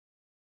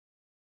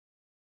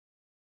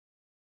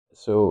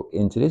So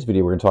in today's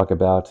video, we're going to talk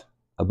about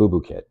a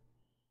boo-boo kit.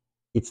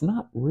 It's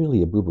not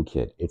really a boo-boo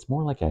kit. It's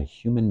more like a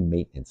human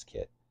maintenance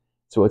kit.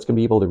 So it's going to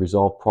be able to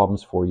resolve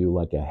problems for you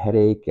like a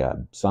headache,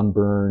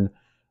 sunburn,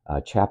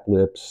 chapped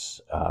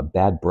lips,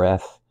 bad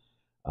breath,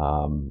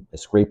 a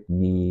scraped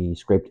knee,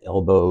 scraped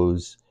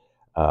elbows,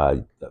 uh,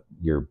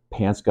 your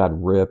pants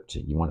got ripped,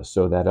 you want to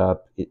sew that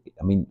up.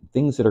 I mean,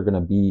 things that are going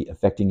to be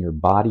affecting your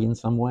body in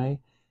some way,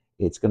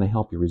 it's going to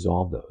help you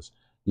resolve those.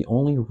 The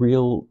only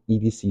real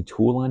EDC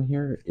tool on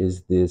here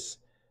is this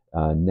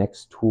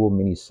Nextool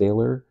Mini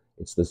Sailor.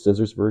 It's the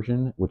scissors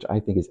version, which I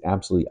think is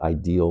absolutely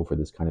ideal for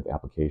this kind of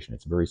application.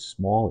 It's very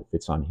small, it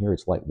fits on here,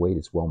 it's lightweight,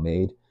 it's well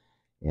made.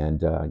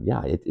 And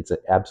yeah, it's an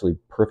absolutely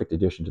perfect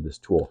addition to this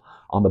tool.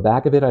 On the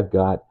back of it, I've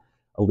got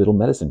a little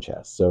medicine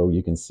chest. So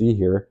you can see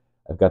here,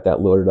 I've got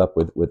that loaded up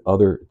with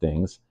other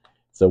things.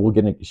 So we'll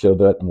get to show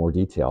that in more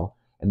detail.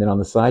 And then on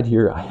the side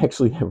here, I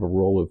actually have a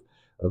roll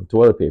of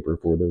toilet paper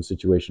for those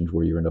situations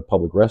where you're in a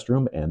public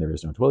restroom and there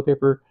is no toilet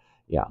paper.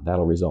 Yeah,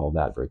 that'll resolve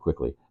that very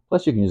quickly.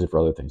 Plus, you can use it for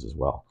other things as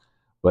well.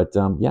 But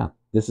yeah,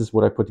 this is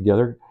what I put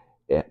together.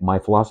 My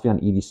philosophy on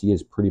EDC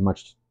is pretty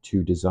much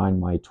to design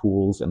my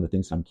tools and the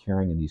things I'm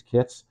carrying in these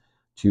kits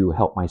to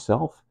help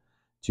myself,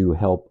 to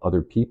help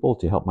other people,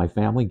 to help my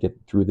family get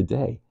through the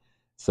day.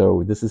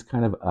 So this is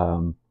kind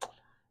of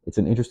it's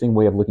an interesting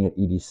way of looking at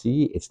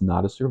EDC. It's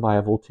not a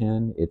survival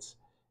tin. It's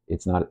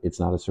not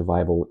a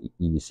survival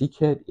EDC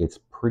kit. It's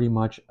pretty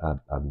much a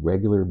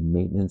regular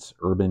maintenance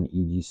urban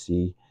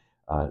EDC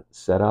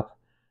setup.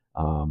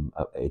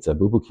 It's a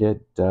boo-boo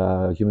kit,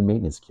 human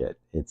maintenance kit.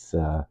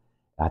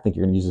 I think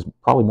you're going to use this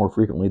probably more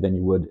frequently than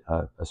you would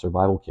a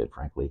survival kit,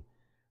 frankly.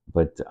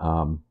 But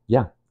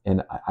yeah,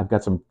 and I've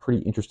got some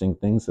pretty interesting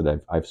things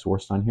that I've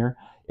sourced on here.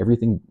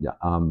 Everything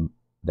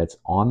that's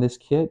on this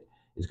kit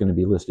is going to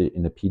be listed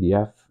in a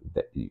PDF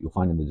that you'll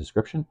find in the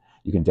description.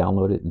 You can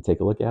download it and take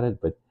a look at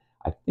it. But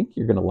I think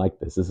you're going to like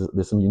this.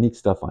 There's some unique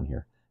stuff on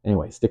here.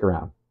 Anyway, stick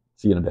around.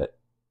 See you in a bit.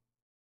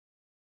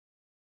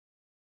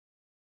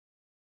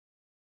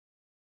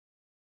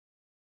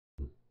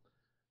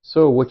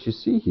 So what you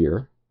see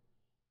here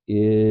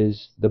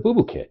is the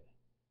boo-boo kit.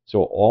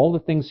 So all the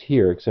things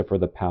here, except for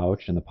the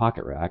pouch and the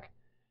pocket rack,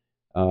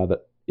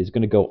 that is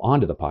going to go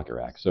onto the pocket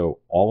rack. So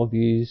all of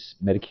these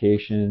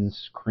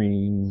medications,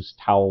 creams,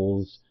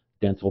 towels,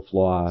 dental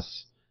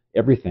floss,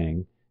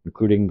 everything,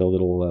 including the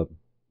little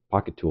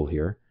pocket tool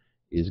here,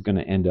 is going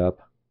to end up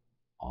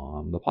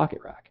on the pocket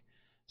rack.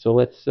 So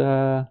let's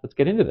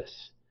get into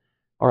this.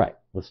 All right,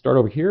 let's start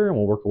over here and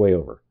we'll work our way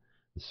over.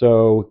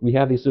 So we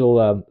have these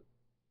little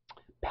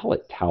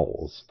pellet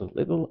towels,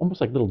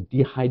 almost like little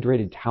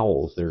dehydrated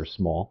towels that are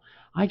small.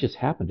 I just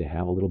happen to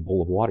have a little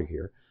bowl of water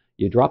here.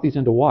 You drop these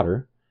into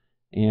water,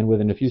 and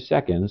within a few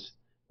seconds,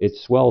 it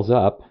swells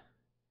up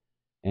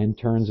and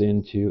turns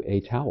into a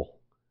towel.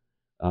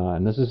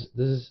 And this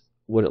is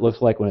what it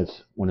looks like when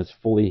it's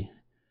fully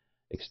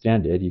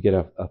extended. You get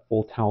a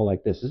full towel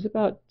like this. This is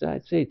about,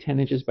 I'd say, 10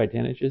 inches by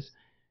 10 inches,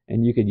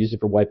 and you could use it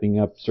for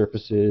wiping up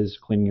surfaces,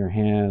 cleaning your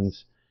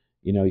hands.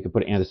 You could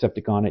put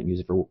antiseptic on it and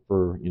use it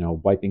for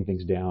wiping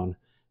things down.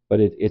 But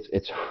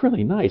it's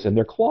really nice, and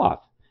they're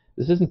cloth.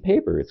 This isn't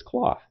paper; it's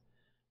cloth.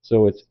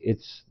 So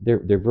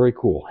they're very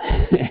cool.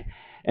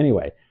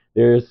 Anyway,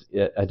 there's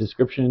a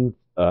description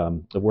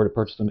of where to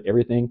purchase them,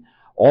 everything.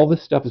 All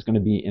this stuff is going to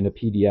be in a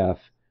PDF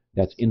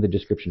that's in the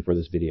description for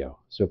this video.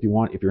 So if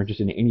you're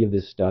interested in any of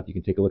this stuff, you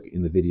can take a look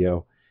in the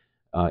video,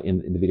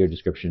 in the video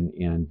description,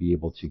 and be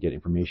able to get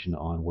information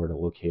on where to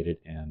locate it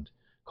and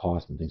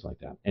cost and things like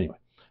that. Anyway,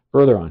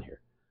 further on here.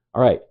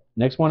 All right,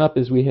 next one up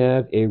is we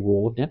have a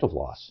roll of dental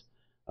floss.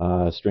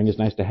 String is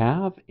nice to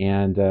have,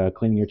 and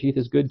cleaning your teeth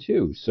is good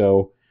too.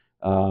 So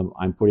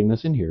I'm putting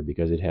this in here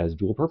because it has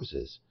dual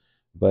purposes.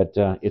 But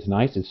it's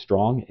nice, it's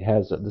strong.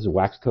 This is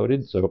wax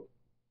coated, so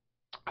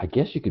I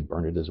guess you could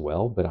burn it as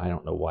well, but I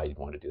don't know why you'd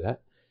want to do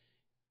that.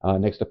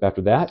 Next up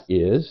after that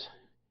is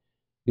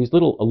these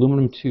little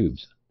aluminum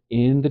tubes.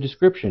 In the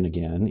description,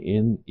 again,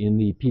 in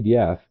the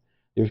PDF,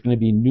 there's going to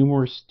be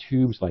numerous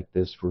tubes like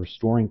this for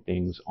storing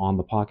things on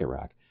the pocket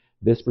rack.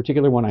 This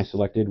particular one I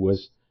selected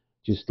was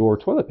to store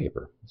toilet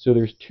paper. So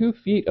there's 2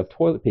 feet of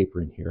toilet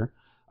paper in here.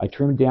 I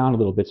trimmed down a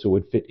little bit so it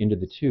would fit into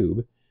the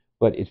tube,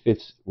 but it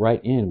fits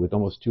right in with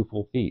almost 2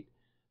 full feet.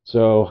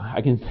 So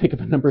I can think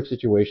of a number of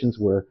situations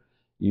where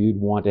you'd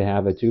want to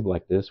have a tube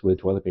like this with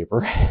toilet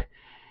paper.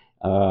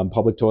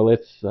 Public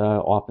toilets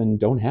often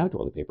don't have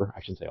toilet paper. I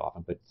shouldn't say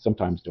often, but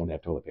sometimes don't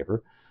have toilet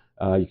paper.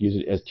 You can use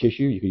it as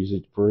tissue. You can use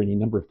it for any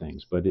number of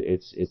things, but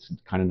it's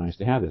kind of nice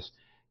to have this.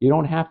 You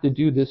don't have to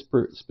do this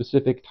per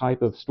specific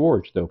type of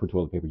storage, though, for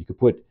toilet paper. You could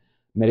put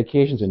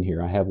medications in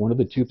here. I have one of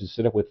the tubes is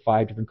set up with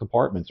 5 different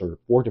compartments or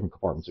 4 different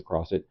compartments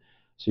across it.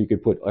 So you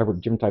could put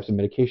different types of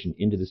medication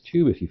into this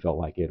tube if you felt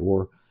like it,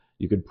 or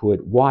you could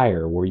put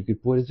wire, or you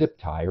could put a zip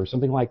tie or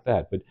something like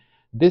that. But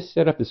this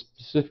setup is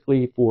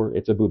specifically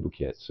it's a boo-boo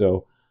kit.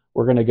 So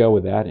we're going to go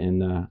with that.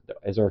 And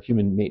as our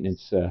human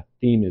maintenance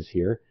theme is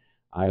here,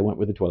 I went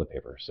with the toilet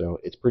paper. So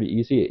it's pretty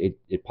easy.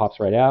 It pops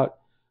right out.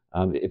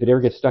 If it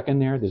ever gets stuck in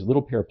there, there's a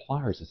little pair of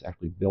pliers that's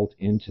actually built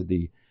into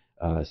the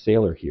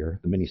Sailor here,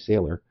 the Mini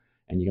Sailor,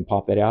 and you can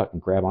pop that out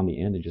and grab on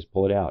the end and just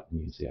pull it out. And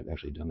you can see I've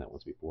actually done that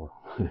once before.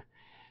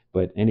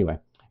 But anyway,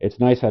 it's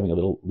nice having a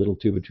little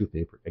tube of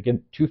toothpaper.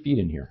 Again, 2 feet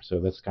in here, so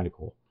that's kind of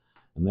cool.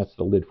 And that's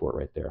the lid for it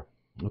right there.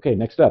 Okay,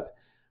 next up,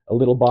 a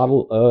little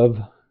bottle of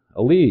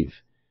Aleve,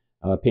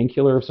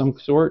 painkiller of some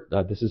sort.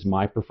 This is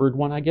my preferred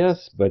one, I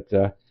guess, but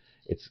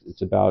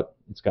it's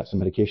got some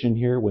medication in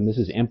here. When this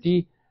is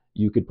empty,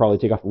 you could probably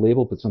take off the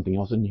label, put something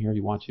else in here if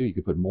you want to. You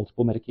could put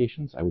multiple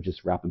medications. I would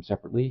just wrap them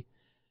separately.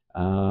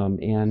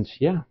 And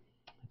yeah,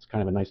 it's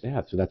kind of a nice to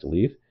have. So that's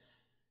Aleve.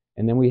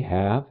 And then we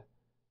have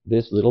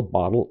this little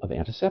bottle of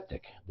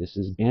antiseptic. This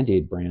is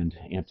Band-Aid brand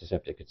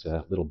antiseptic. It's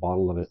a little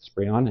bottle of it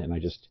spray on, and I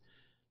just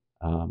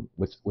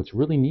what's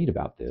really neat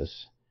about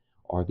this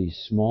are these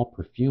small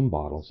perfume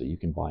bottles that you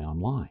can buy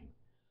online.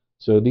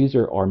 So these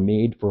are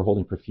made for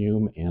holding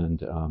perfume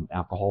and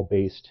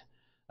alcohol-based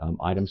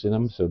items in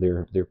them. So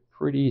they're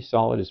pretty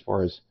solid as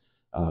far as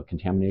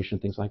contamination,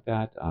 things like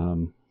that.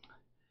 I'm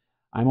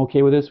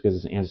okay with this because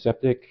it's an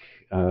antiseptic.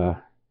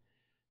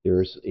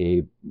 There's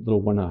a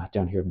little one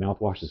down here,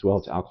 mouthwash as well.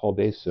 It's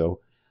alcohol-based, so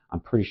I'm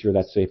pretty sure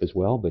that's safe as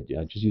well. But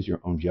just use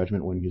your own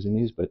judgment when using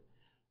these. But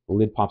the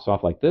lid pops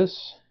off like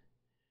this,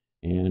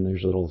 and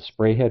there's a little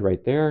spray head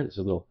right there. It's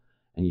a little,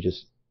 and you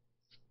just,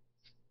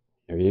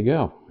 there you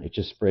go. It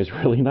just sprays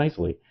really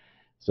nicely.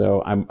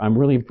 So I'm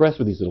really impressed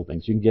with these little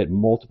things. You can get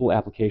multiple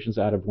applications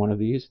out of one of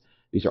these.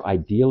 These are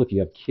ideal if you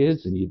have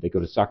kids and they go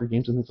to soccer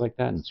games and things like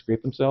that and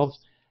scrape themselves.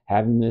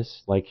 Having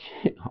this like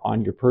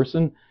on your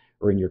person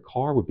or in your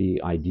car would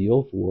be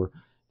ideal for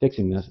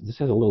fixing this. This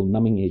has a little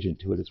numbing agent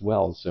to it as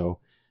well, so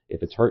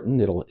if it's hurting,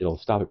 it'll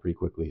stop it pretty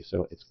quickly.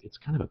 So it's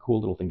kind of a cool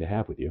little thing to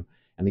have with you,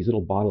 and these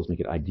little bottles make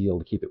it ideal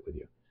to keep it with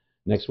you.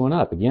 Next one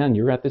up, again,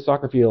 you're at the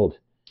soccer field.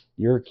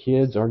 Your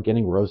kids are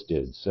getting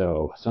roasted,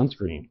 so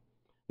sunscreen.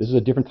 This is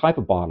a different type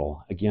of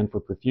bottle, again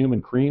for perfume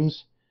and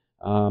creams.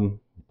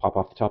 Pop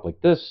off the top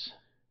like this,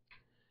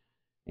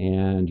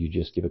 and you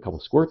just give a couple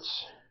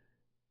squirts.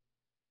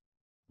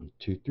 1,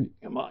 2, 3,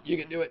 come on, you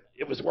can do it.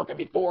 It was working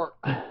before.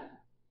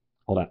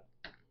 Hold on.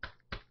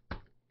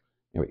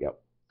 There we go.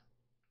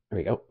 There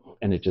we go.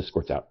 And it just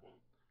squirts out.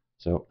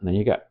 So, and then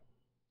you got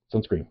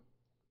sunscreen.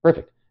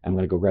 Perfect. I'm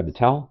going to go grab the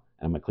towel,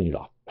 and I'm going to clean it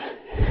off.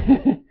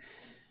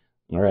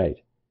 All right.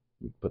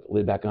 Put the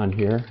lid back on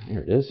here.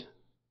 Here it is.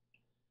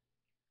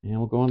 And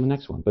we'll go on to the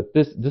next one. But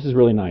this is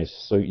really nice.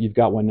 So you've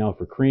got one now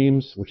for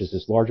creams, which is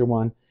this larger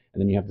one,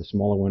 and then you have the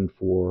smaller one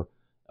for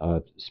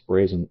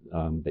sprays and,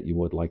 that you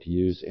would like to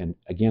use. And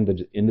again,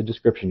 in the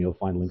description, you'll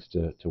find links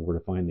to where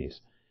to find these.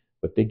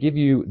 But they give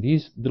you,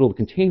 these little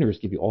containers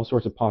give you all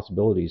sorts of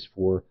possibilities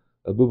for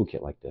a boo-boo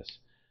kit like this.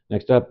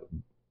 Next up,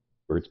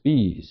 Burt's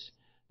Bees.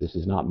 This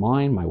is not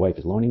mine. My wife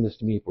is loaning this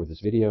to me for this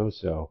video.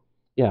 So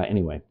yeah,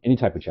 anyway, any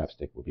type of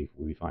chapstick will be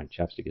fine.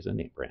 Chapstick is a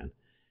name brand.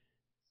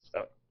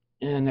 So,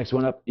 and next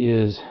one up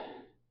is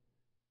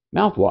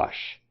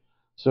mouthwash.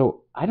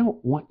 So I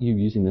don't want you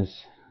using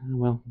this,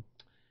 well,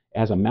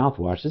 as a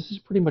mouthwash. This is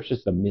pretty much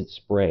just a mint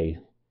spray.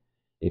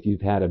 If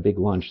you've had a big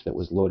lunch that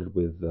was loaded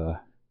with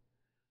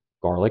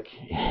garlic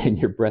and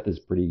your breath is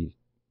pretty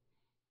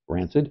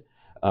rancid,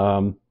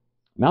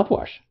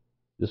 mouthwash.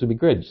 This would be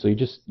good. So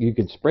you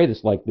could spray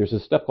this like there's a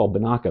stuff called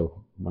Binaco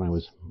when I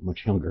was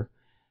much younger,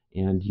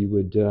 and you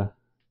would do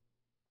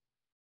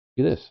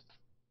this.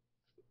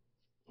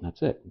 And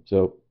that's it.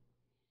 So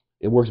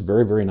it works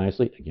very, very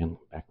nicely. Again,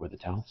 back with the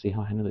towel. See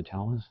how handy the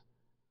towel is?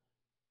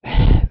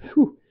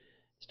 Whew.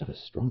 Stuff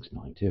is strong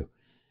smelling too.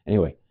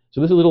 Anyway,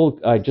 so this is a little,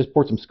 I just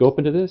poured some scope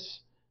into this.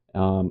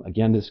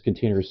 Again, this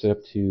container is set up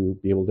to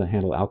be able to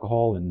handle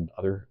alcohol and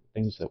other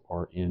things that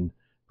are in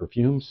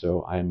perfume.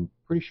 So I'm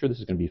pretty sure this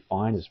is going to be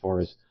fine as far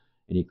as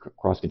any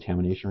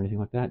cross-contamination or anything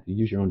like that. You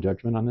use your own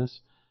judgment on this.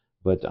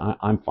 But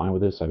I'm fine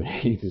with this. I've been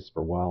using this for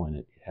a while, and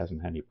it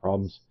hasn't had any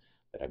problems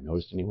that I've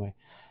noticed anyway.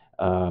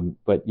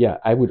 But yeah,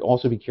 I would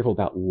also be careful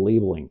about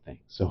labeling things.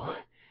 So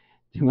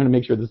you want to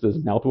make sure this says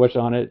mouthwash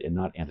on it and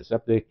not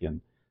antiseptic. And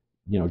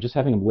you know, just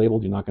having them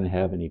labeled, you're not going to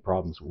have any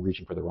problems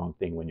reaching for the wrong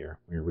thing when you're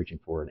reaching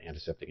for an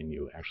antiseptic and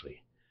you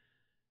actually,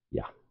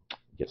 yeah,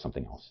 get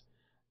something else.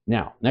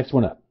 Now, next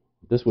one up.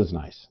 This was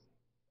nice.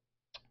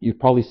 You've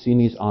probably seen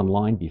these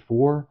online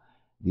before.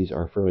 These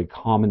are a fairly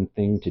common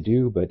thing to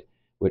do, but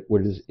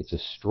what it is, it's a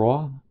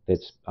straw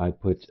that's, I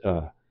put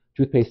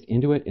toothpaste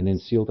into it and then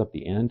sealed up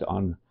the end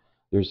on,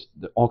 there's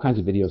all kinds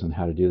of videos on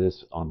how to do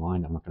this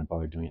online. I'm not going to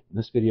bother doing it in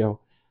this video,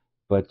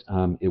 but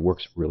it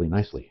works really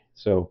nicely.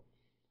 So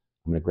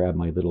I'm going to grab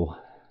my little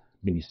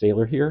Mini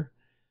Sailor here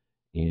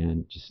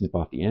and just snip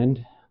off the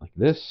end like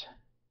this.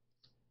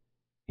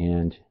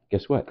 And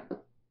guess what?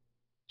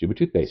 Tube of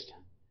toothpaste.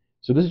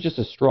 So this is just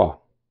a straw.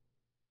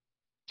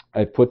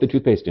 I've put the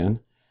toothpaste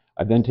in.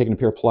 I've then taken a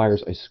pair of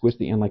pliers. I squished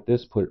the end like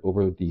this, put it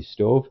over the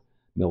stove,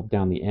 melt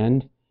down the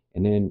end,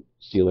 and then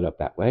seal it up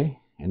that way.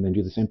 And then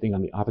do the same thing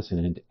on the opposite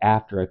end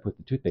after I put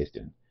the toothpaste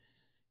in.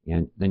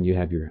 And then you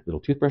have your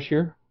little toothbrush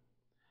here.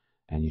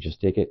 And you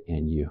just take it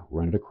and you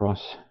run it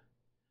across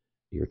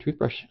your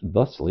toothbrush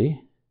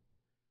thusly.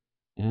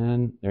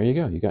 And there you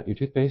go. You got your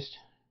toothpaste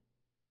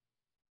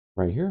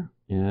right here,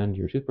 and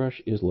your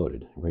toothbrush is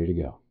loaded, ready to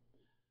go.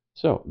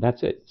 So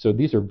that's it. So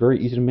these are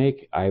very easy to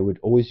make. I would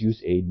always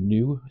use a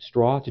new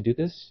straw to do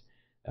this.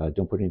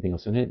 Don't put anything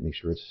else in it. Make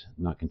sure it's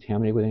not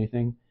contaminated with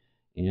anything.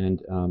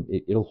 And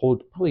it'll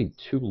hold probably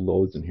 2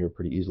 loads in here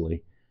pretty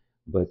easily.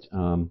 But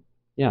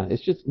yeah,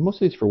 it's just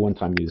mostly it's for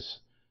one-time use.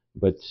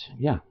 But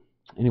yeah,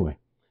 anyway.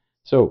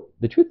 So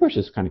the toothbrush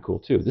is kind of cool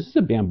too. This is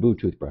a bamboo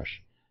toothbrush.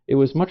 It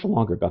was much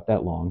longer, about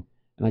that long,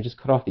 and I just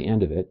cut off the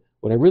end of it.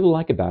 What I really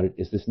like about it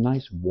is this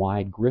nice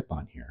wide grip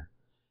on here.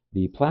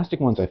 The plastic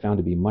ones I found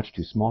to be much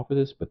too small for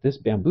this, but this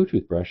bamboo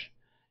toothbrush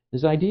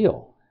is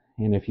ideal.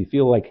 And if you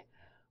feel like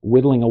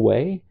whittling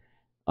away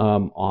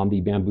on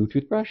the bamboo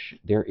toothbrush,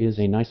 there is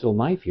a nice little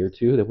knife here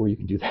too, that where you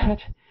can do that.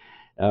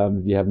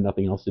 If you have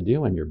nothing else to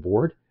do and you're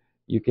bored,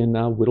 you can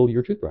whittle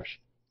your toothbrush.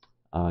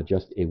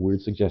 Just a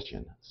weird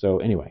suggestion. So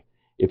anyway,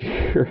 if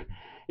you're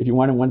if you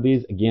wanted one of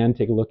these, again,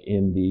 take a look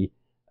in the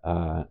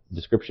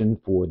description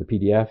for the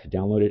PDF.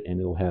 Download it, and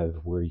it'll have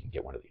where you can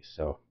get one of these.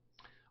 So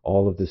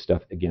all of this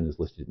stuff, again, is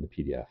listed in the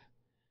PDF.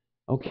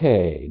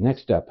 Okay,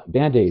 next up,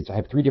 Band-Aids. I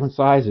have 3 different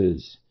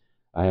sizes.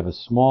 I have a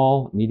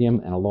small, medium,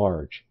 and a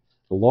large.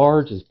 The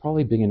large is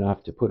probably big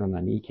enough to put on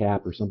a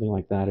kneecap or something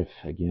like that. If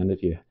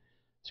you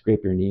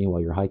scrape your knee while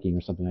you're hiking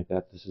or something like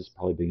that, this is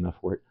probably big enough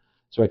for it.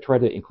 So I try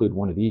to include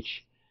one of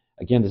each.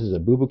 Again, this is a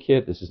boo-boo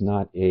kit. This is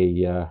not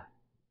a,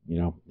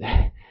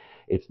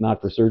 it's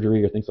not for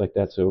surgery or things like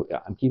that. So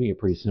I'm keeping it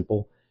pretty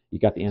simple. You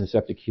got the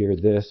antiseptic here,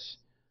 this,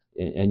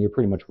 and you're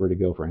pretty much ready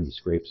to go for any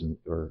scrapes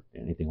or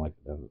anything like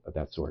of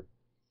that sort.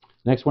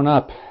 Next one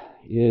up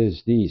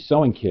is the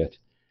sewing kit.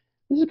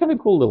 This is kind of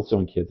a cool little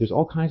sewing kit. There's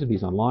all kinds of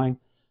these online.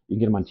 You can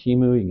get them on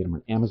Temu, you can get them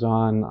on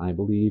Amazon, I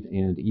believe,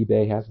 and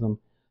eBay has them.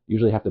 You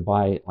usually have to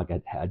buy like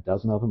a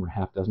dozen of them or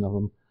half dozen of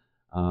them,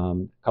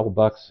 a couple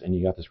bucks, and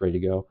you got this ready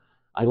to go.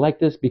 I like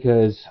this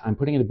because I'm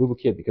putting in a boo-boo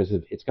kit because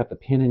it's got the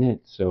pin in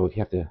it. So if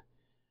you have to,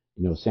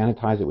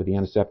 sanitize it with the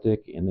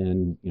antiseptic and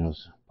then,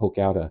 poke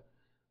out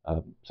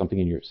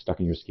something stuck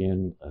in your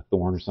skin, a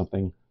thorn or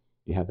something,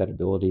 you have that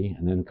ability.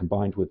 And then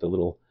combined with the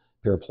little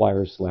pair of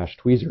pliers /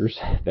 tweezers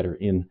that are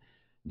in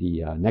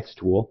the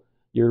Nextool,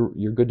 you're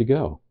good to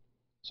go.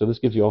 So this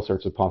gives you all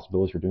sorts of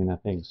possibilities for doing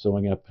that thing.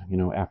 Sewing up,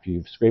 after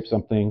you've scraped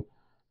something,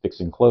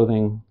 fixing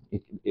clothing,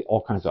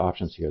 all kinds of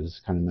options here. This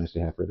is kind of nice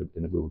to have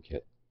in a boo-boo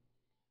kit.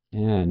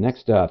 And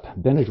next up,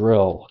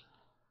 Benadryl.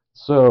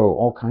 So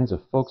all kinds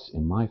of folks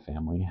in my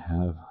family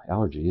have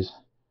allergies,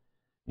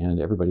 and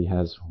everybody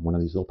has one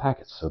of these little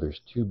packets. So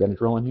there's 2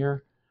 Benadryl in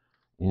here,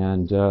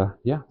 and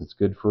yeah, it's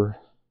good for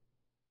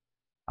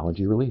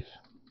allergy relief.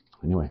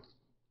 Anyway,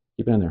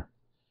 keep it in there.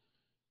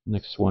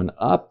 Next one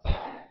up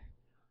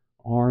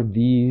are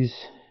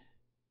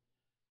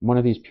one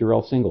of these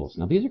Purell singles.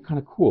 Now these are kind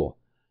of cool.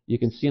 You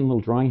can see in a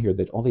little drawing here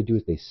that all they do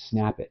is they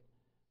snap it.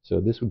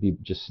 So this would be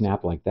just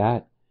snap like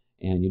that,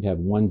 and you'd have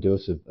 1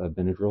 dose of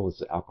Benadryl.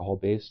 It's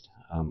alcohol-based.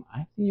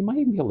 You might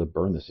even be able to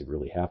burn this if you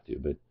really have to,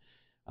 but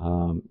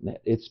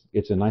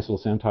it's a nice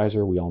little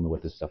sanitizer. We all know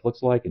what this stuff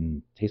looks like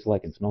and tastes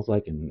like and smells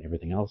like and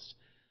everything else.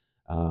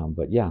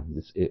 But yeah,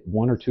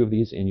 1 or 2 of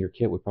these in your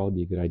kit would probably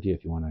be a good idea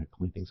if you want to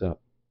clean things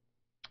up.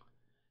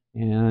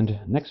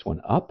 And next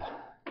one up,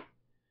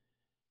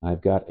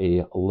 I've got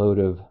a load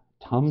of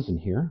Tums in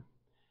here,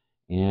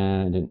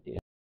 and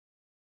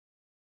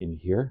in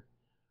here.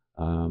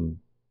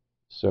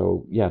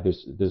 So yeah,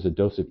 there's a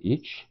dose of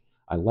each.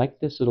 I like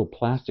this little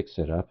plastic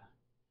setup.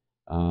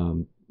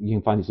 You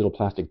can find these little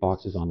plastic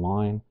boxes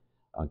online.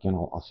 Again,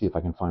 I'll see if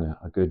I can find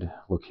a good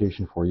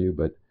location for you,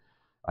 but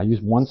I use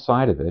one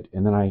side of it,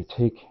 and then I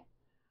take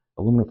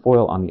aluminum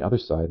foil on the other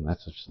side, and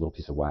that's just a little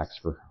piece of wax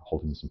for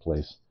holding this in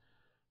place.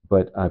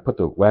 But I put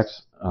the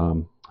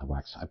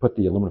I put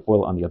the aluminum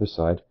foil on the other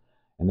side,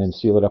 and then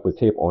seal it up with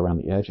tape all around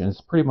the edge, and it's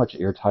pretty much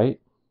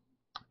airtight.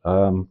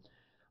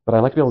 But I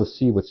like to be able to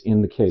see what's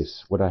in the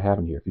case, what I have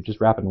in here. If you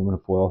just wrap it in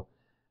aluminum foil,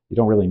 you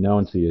don't really know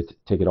until you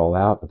take it all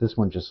out. But this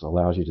one just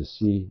allows you to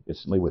see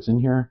instantly what's in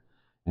here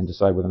and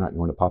decide whether or not you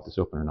want to pop this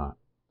open or not.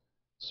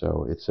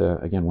 So it's,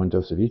 again, 1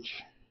 dose of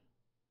each.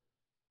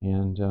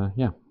 And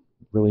yeah,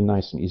 really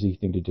nice and easy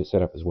thing to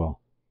set up as well.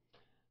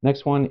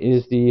 Next one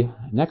is the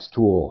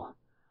Nextool.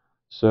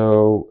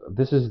 So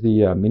this is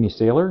the Mini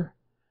Sailor,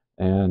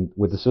 and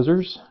with the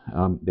scissors.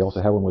 They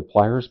also have one with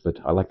pliers, but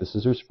I like the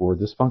scissors for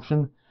this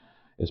function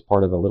as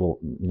part of a little,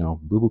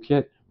 boo-boo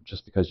kit,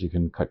 just because you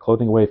can cut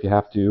clothing away if you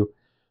have to,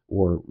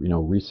 or,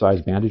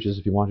 resize bandages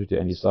if you wanted to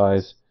any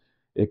size.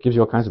 It gives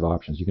you all kinds of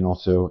options. You can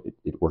also,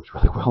 it works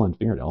really well in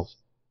fingernails.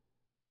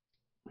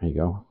 There you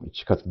go. It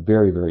cuts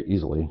very, very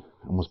easily,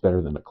 almost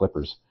better than the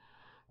clippers.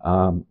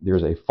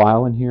 There's a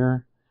file in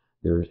here.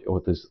 I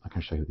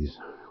can show you what these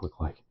look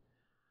like.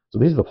 So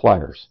these are the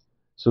pliers.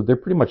 So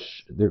they're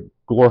they're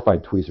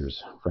glorified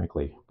tweezers,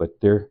 frankly, but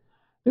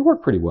they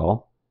work pretty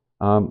well.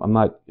 I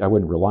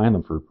wouldn't rely on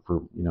them for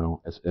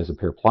as a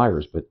pair of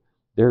pliers, but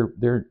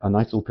they're a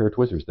nice little pair of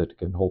tweezers that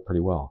can hold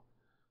pretty well.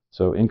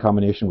 So in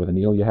combination with a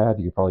needle you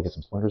could probably get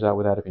some splinters out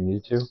with that if you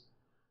needed to.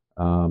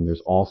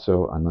 There's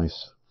also a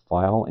nice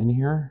file in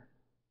here.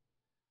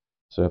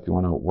 So if you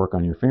want to work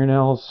on your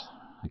fingernails,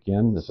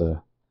 Again, there's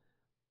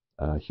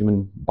a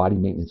human body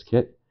maintenance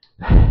kit.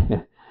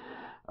 And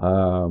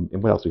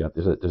what else we got?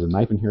 There's a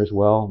knife in here as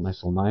well,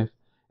 nice little knife,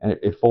 and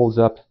it folds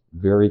up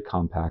very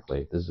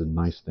compactly. This is a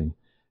nice thing,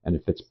 and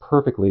it fits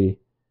perfectly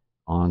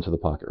onto the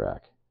pocket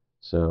rack.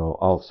 So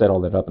I'll set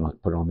all that up and I'll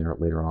put it on there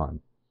later on.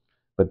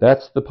 But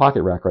that's the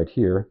pocket rack right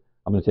here.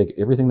 I'm going to take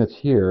everything that's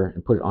here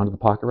and put it onto the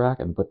pocket rack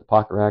and put the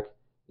pocket rack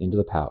into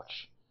the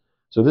pouch.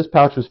 So this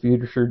pouch was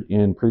featured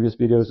in previous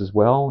videos as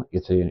well.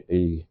 It's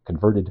a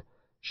converted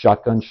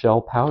shotgun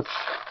shell pouch.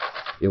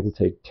 It will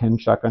take 10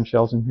 shotgun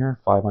shells in here,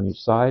 5 on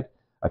each side.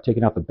 I've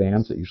taken out the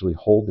bands that usually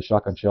hold the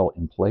shotgun shell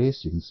in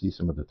place. You can see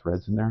some of the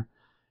threads in there.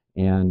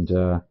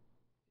 And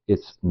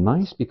it's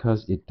nice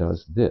because it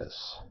does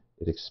this.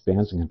 It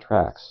expands and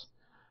contracts.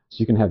 So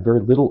you can have very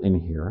little in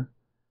here.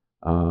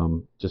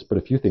 Just put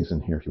a few things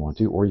in here if you want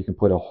to, or you can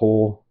put a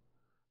whole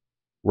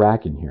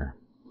rack in here.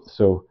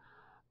 So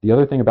the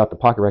other thing about the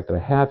pocket rack that I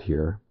have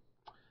here,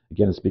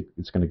 again,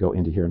 it's going to go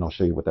into here, and I'll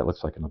show you what that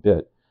looks like in a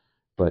bit.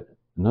 But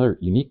another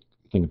unique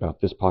thing about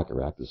this pocket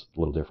rack that's a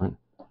little different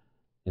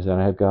is that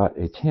I've got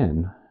a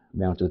tin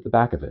mounted at the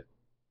back of it.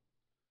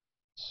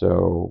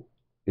 So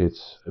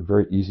it's a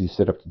very easy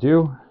setup to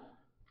do.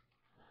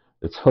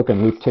 It's hook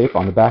and loop tape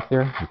on the back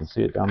there. You can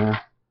see it down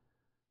there,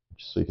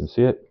 just so you can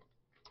see it.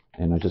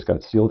 And I just got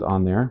it sealed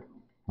on there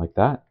like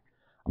that.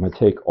 I'm going to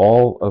take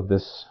all of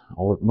this,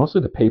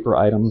 mostly the paper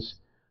items,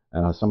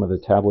 some of the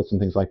tablets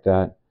and things like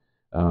that.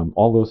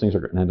 All those things are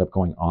going to end up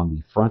going on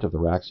the front of the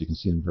rack, so you can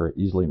see them very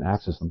easily and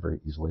access them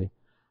very easily.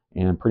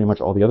 And pretty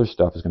much all the other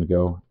stuff is going to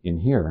go in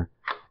here.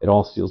 It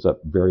all seals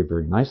up very,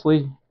 very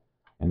nicely,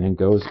 and then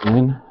goes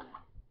in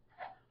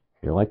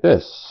here like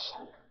this.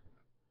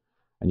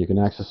 And you can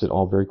access it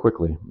all very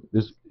quickly.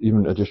 There's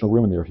even additional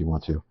room in there if you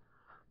want to.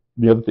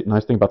 The other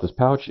nice thing about this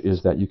pouch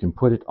is that you can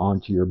put it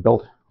onto your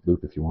belt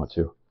loop if you want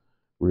to,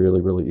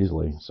 really, really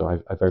easily. So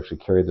I've actually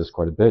carried this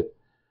quite a bit.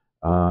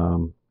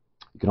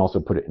 You can also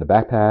put it in a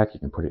backpack. You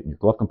can put it in your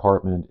glove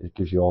compartment. It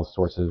gives you all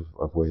sorts of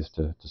ways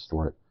to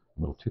store it. A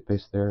little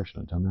toothpaste there. Should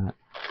have done that.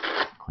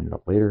 Clean it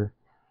up later.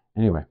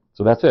 Anyway,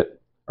 so that's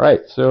it. All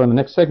right, so in the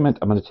next segment,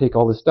 I'm going to take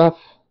all this stuff.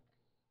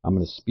 I'm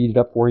going to speed it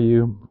up for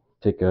you,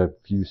 take a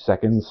few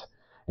seconds,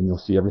 and you'll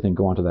see everything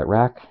go onto that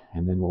rack,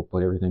 and then we'll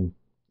put everything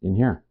in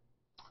here.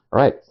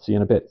 All right, see you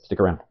in a bit.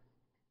 Stick around.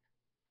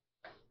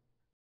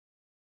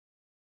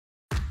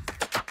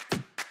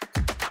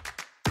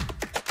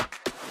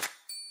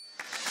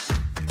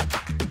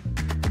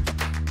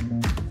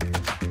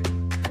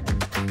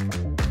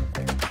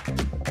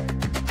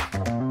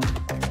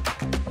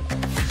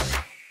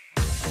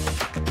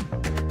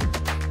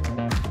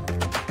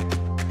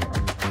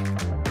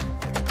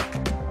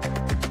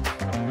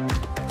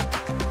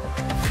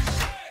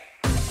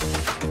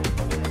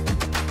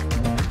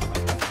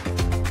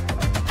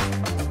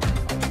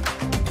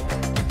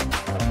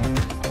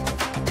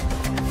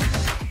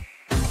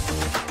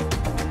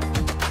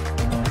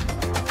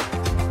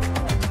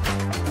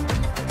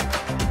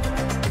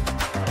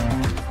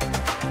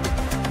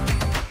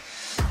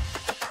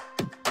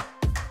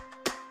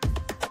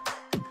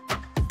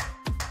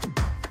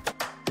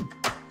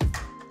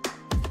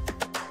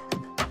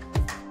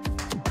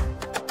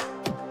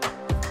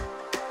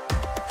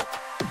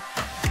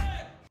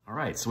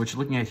 Alright, so what you're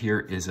looking at here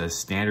is a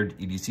standard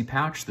EDC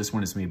pouch. This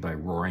one is made by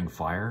Roaring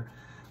Fire.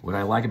 What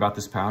I like about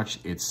this pouch,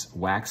 it's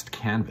waxed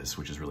canvas,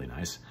 which is really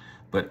nice.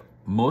 But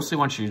mostly I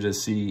want you to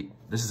see,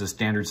 this is a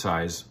standard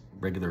size,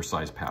 regular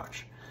size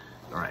pouch.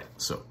 Alright,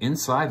 so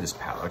inside this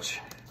pouch,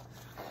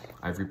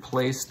 I've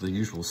replaced the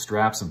usual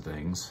straps and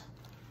things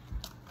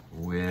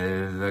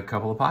with a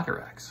couple of pocket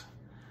racks.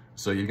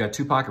 So you've got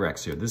 2 pocket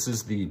racks here. This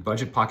is the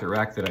budget pocket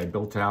rack that I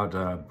built out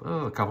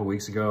a couple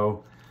weeks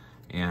ago.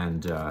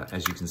 And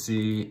as you can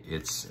see,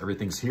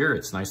 everything's here.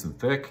 It's nice and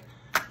thick,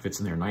 fits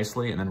in there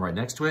nicely. And then right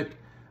next to it,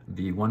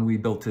 the one we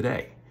built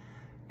today.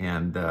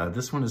 And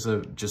this one is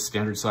just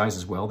standard size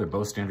as well. They're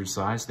both standard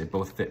size. They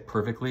both fit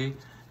perfectly.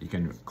 You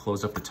can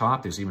close up the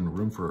top. There's even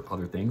room for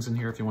other things in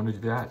here if you want to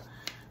do that.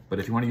 But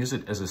if you want to use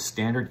it as a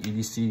standard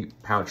EDC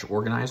pouch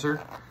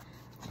organizer,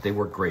 they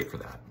work great for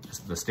that.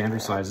 The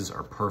standard sizes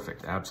are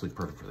perfect, absolutely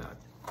perfect for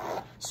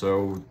that.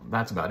 So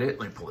that's about it.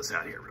 Let me pull this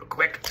out here real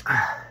quick.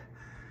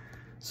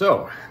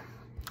 So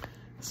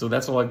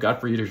that's all I've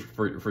got for you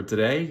for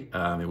today.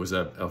 It was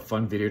a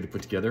fun video to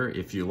put together.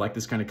 If you like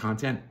this kind of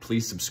content,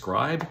 please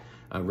subscribe,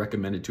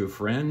 recommend it to a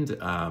friend.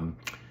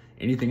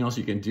 Anything else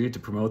you can do to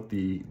promote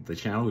the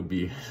channel would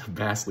be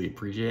vastly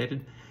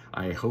appreciated.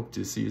 I hope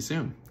to see you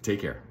soon.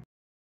 Take care.